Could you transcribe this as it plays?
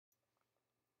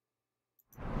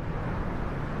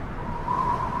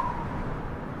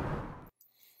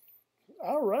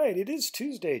All right, it is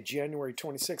Tuesday, January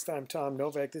 26th. I'm Tom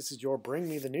Novak. This is your Bring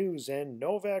Me the News and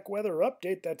Novak Weather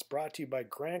Update. That's brought to you by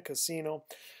Grand Casino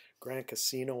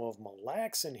of Mille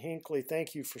Lacs and Hinckley.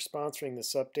 Thank you for sponsoring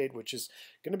this update, which is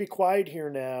going to be quiet here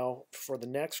now for the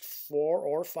next 4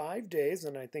 or 5 days.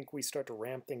 And I think we start to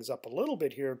ramp things up a little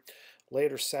bit here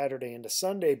later Saturday into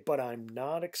Sunday, but I'm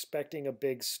not expecting a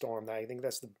big storm. I think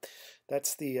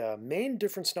that's the main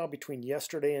difference now between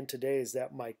yesterday and today is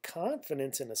that my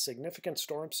confidence in a significant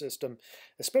storm system,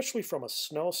 especially from a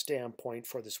snow standpoint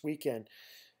for this weekend,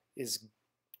 is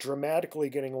dramatically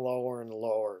getting lower and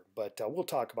lower. But we'll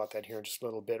talk about that here in just a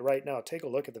little bit. Right now, take a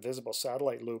look at the visible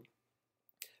satellite loop.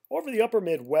 Over the upper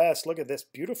Midwest, look at this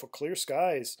beautiful clear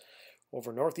skies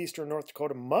over northeastern North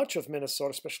Dakota, much of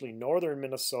Minnesota, especially northern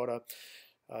Minnesota.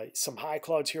 Some high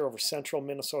clouds here over central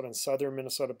Minnesota and southern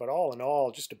Minnesota, but all in all,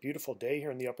 just a beautiful day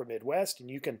here in the upper Midwest. And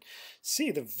you can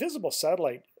see the visible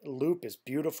satellite loop is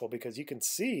beautiful because you can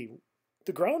see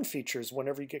the ground features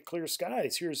whenever you get clear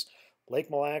skies. Here's Lake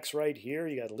Mille Lacs right here.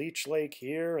 You got Leech Lake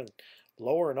here and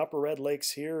lower and upper Red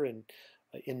Lakes here and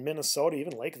in Minnesota,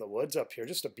 even Lake of the Woods up here.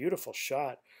 Just a beautiful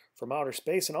shot from outer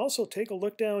space. And also take a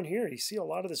look down here. You see a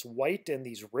lot of this white in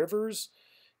these rivers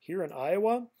here in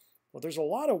Iowa. Well, there's a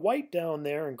lot of white down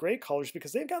there in gray colors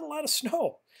because they've got a lot of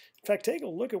snow. In fact, take a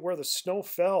look at where the snow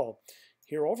fell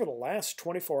here over the last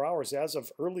 24 hours as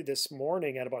of early this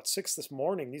morning at about 6 this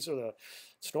morning. These are the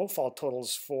snowfall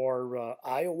totals for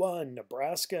Iowa and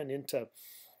Nebraska and into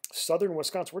southern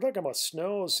Wisconsin. We're talking about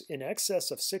snows in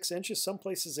excess of 6 inches, some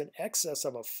places in excess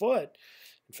of a foot.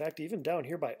 In fact, even down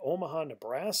here by Omaha,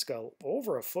 Nebraska,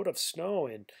 over a foot of snow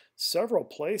in several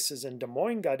places. And Des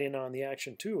Moines got in on the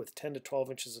action too with 10 to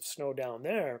 12 inches of snow down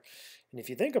there. And if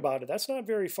you think about it, that's not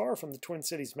very far from the Twin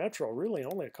Cities Metro, really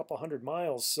only a couple hundred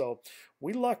miles. So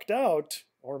we lucked out,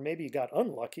 or maybe got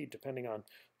unlucky, depending on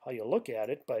how you look at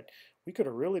it. But we could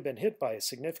have really been hit by a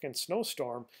significant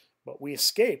snowstorm. But we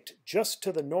escaped just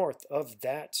to the north of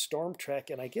that storm track.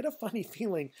 And I get a funny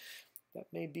feeling that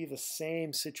may be the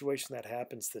same situation that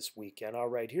happens this weekend. All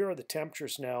right, here are the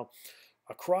temperatures now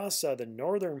across the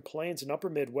northern plains and upper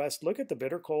Midwest. Look at the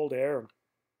bitter cold air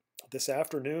this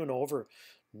afternoon over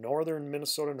northern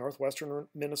Minnesota, northwestern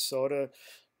Minnesota,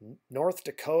 North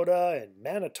Dakota, and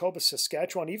Manitoba,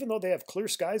 Saskatchewan. Even though they have clear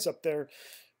skies up there,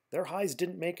 their highs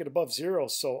didn't make it above zero.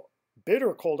 So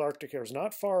bitter cold Arctic air is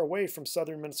not far away from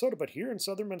southern Minnesota, but here in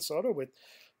southern Minnesota with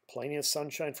plenty of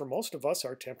sunshine for most of us,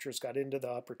 our temperatures got into the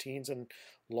upper teens and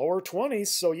lower 20s.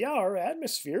 So yeah, our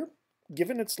atmosphere,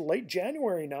 given it's late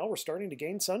January now, we're starting to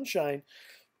gain sunshine,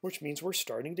 which means we're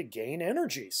starting to gain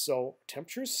energy. So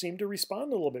temperatures seem to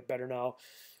respond a little bit better now,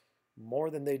 more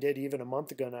than they did even a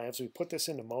month ago. Now, as we put this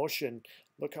into motion,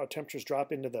 look how temperatures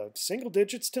drop into the single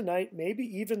digits tonight, maybe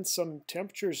even some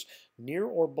temperatures near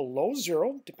or below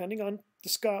zero, depending on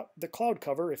the cloud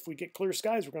cover. If we get clear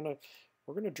skies, we're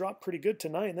going to drop pretty good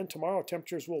tonight, and then tomorrow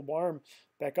temperatures will warm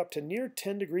back up to near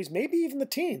 10 degrees, maybe even the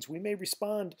teens. We may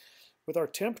respond with our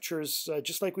temperatures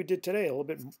just like we did today, a little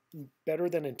bit better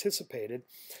than anticipated.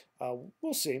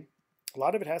 We'll see. A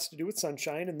lot of it has to do with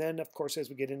sunshine, and then, of course, as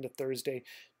we get into Thursday,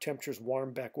 temperatures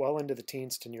warm back well into the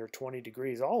teens to near 20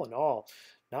 degrees. All in all,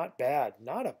 not bad.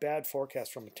 Not a bad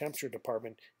forecast from a temperature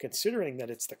department, considering that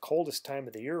it's the coldest time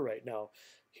of the year right now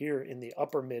here in the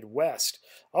upper Midwest.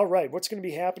 All right, what's going to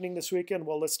be happening this weekend?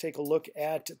 Well, let's take a look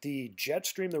at the jet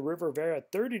stream, the River of Air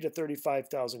at 30 to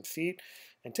 35,000 feet,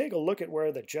 and take a look at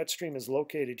where the jet stream is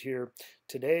located here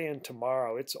today and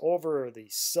tomorrow. It's over the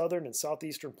southern and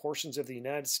southeastern portions of the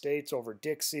United States, over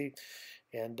Dixie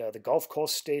and the Gulf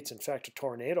Coast states. In fact, a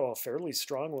tornado, a fairly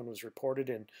strong one, was reported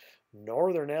in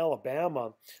northern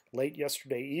Alabama late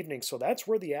yesterday evening. So that's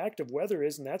where the active weather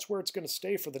is, and that's where it's going to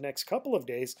stay for the next couple of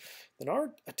days. Then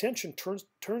our attention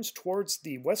turns towards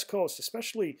the west coast,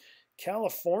 especially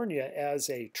California, as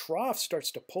a trough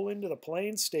starts to pull into the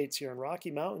plains states here in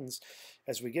Rocky Mountains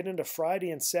as we get into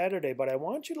Friday and Saturday. But I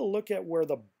want you to look at where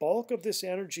the bulk of this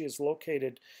energy is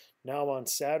located now on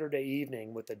Saturday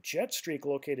evening, with the jet streak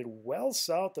located well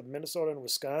south of Minnesota and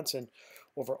Wisconsin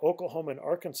over Oklahoma and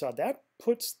Arkansas. That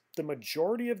puts the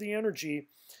majority of the energy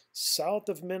south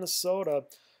of Minnesota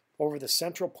over the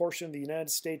central portion of the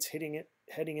United States,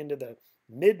 heading into the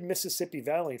mid-Mississippi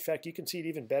Valley. In fact, you can see it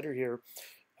even better here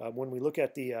when we look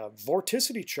at the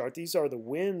vorticity chart. These are the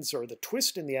winds or the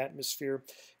twist in the atmosphere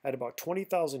at about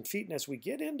 20,000 feet. And as we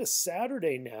get into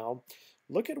Saturday now,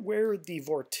 look at where the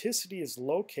vorticity is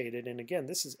located. And again,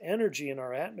 this is energy in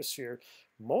our atmosphere.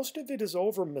 Most of it is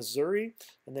over Missouri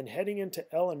and then heading into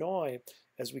Illinois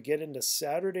as we get into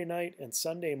Saturday night and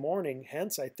Sunday morning.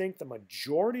 Hence, I think the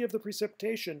majority of the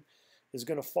precipitation is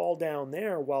going to fall down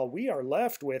there, while we are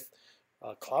left with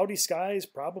Cloudy skies,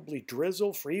 probably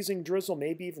drizzle, freezing drizzle,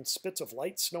 maybe even spits of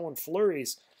light snow and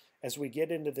flurries as we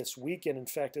get into this weekend. In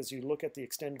fact, as you look at the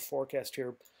extended forecast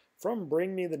here from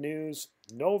Bring Me the News,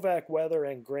 Novak Weather,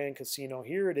 and Grand Casino,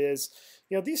 here it is.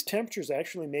 These temperatures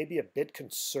actually may be a bit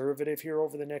conservative here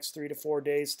over the next 3 to 4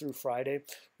 days through Friday.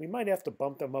 We might have to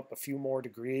bump them up a few more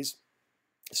degrees,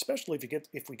 especially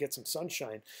if we get some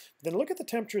sunshine. Then look at the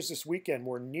temperatures this weekend.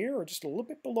 We're near or just a little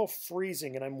bit below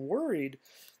freezing, and I'm worried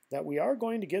that we are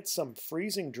going to get some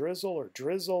freezing drizzle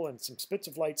and some spits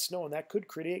of light snow, and that could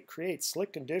create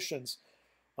slick conditions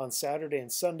on Saturday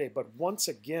and Sunday. But once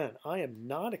again, I am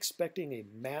not expecting a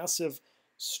massive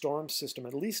storm system,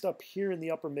 at least up here in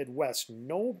the upper Midwest.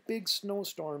 No big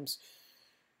snowstorms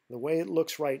the way it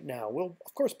looks right now. We'll,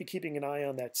 of course, be keeping an eye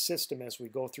on that system as we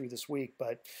go through this week,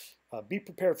 but be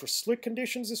prepared for slick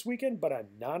conditions this weekend, but I'm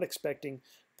not expecting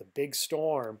the big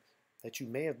storm that you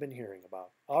may have been hearing about.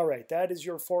 All right, that is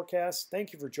your forecast.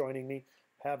 Thank you for joining me.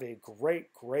 Have a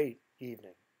great, great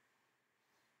evening.